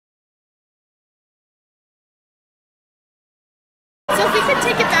So if we could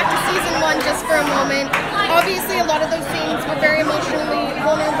take it back to season 1 just for a moment. Obviously, a lot of those scenes were very emotionally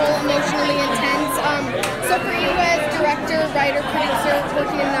vulnerable, emotionally intense. So for you as director, writer, producer,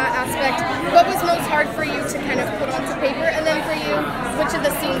 working in that aspect, what was most hard for you to kind of put onto paper? And then for you, which of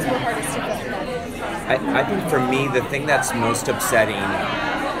the scenes were hardest to film? I think for me, the thing that's most upsetting,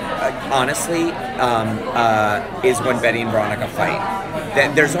 honestly, is when Betty and Veronica fight.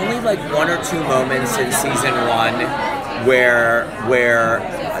 There's only like 1 or 2 moments in season 1 where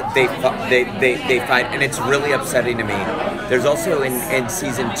they fight, and it's really upsetting to me. There's also in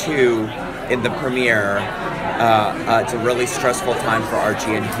season 2, in the premiere, it's a really stressful time for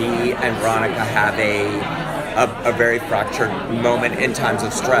Archie, and he and Veronica have a very fractured moment in times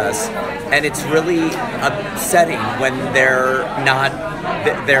of stress, and it's really upsetting when they're not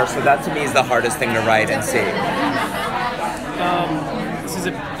there. So that to me is the hardest thing to write and see. This is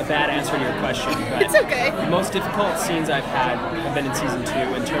a bad answer to your question, but it's okay. The most difficult scenes I've had have been in season 2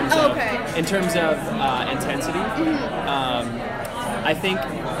 in terms of intensity. I think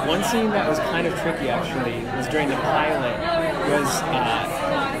one scene that was kind of tricky actually was during the pilot.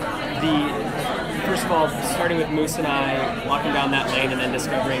 First of all, starting with Moose and I walking down that lane and then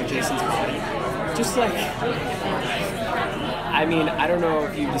discovering Jason's body. Just like, I mean, I don't know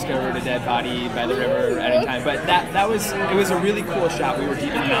if you've discovered a dead body by the river at any time, but it was a really cool shot. We were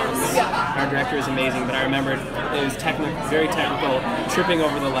deep in the mountains. Our director is amazing, but I remember it was very technical, tripping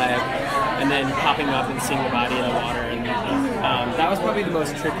over the leg, and then popping up and seeing the body in the water. And that was probably the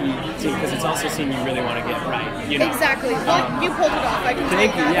most tricky scene because it's also a scene you really want to get right. You know? Exactly. You pulled it off. I can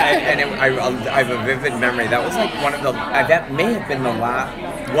thank you. Yeah, and I have a vivid memory. That was like one of the. That may have been the last.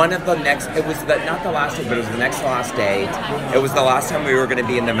 One of the next. It was not the last day, but it was the next to last day. It was the last time we were going to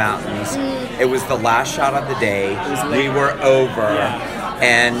be in the mountains. It was the last shot of the day. We were over. Yeah.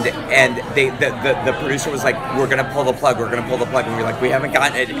 And the producer was like, we're gonna pull the plug, and we were like, we haven't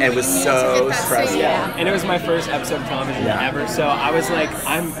gotten it, and it was so stressful. Yeah. And it was my first episode of television ever, so I was like,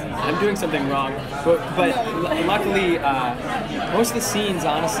 I'm doing something wrong. But luckily, most of the scenes,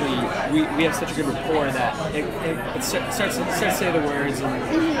 honestly, we have such a good rapport that it starts to say the words, and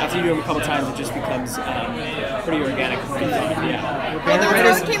after you do them a couple times, it just becomes pretty organic, pretty fun. Yeah.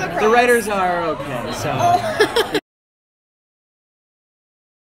 Well, the writers are okay, so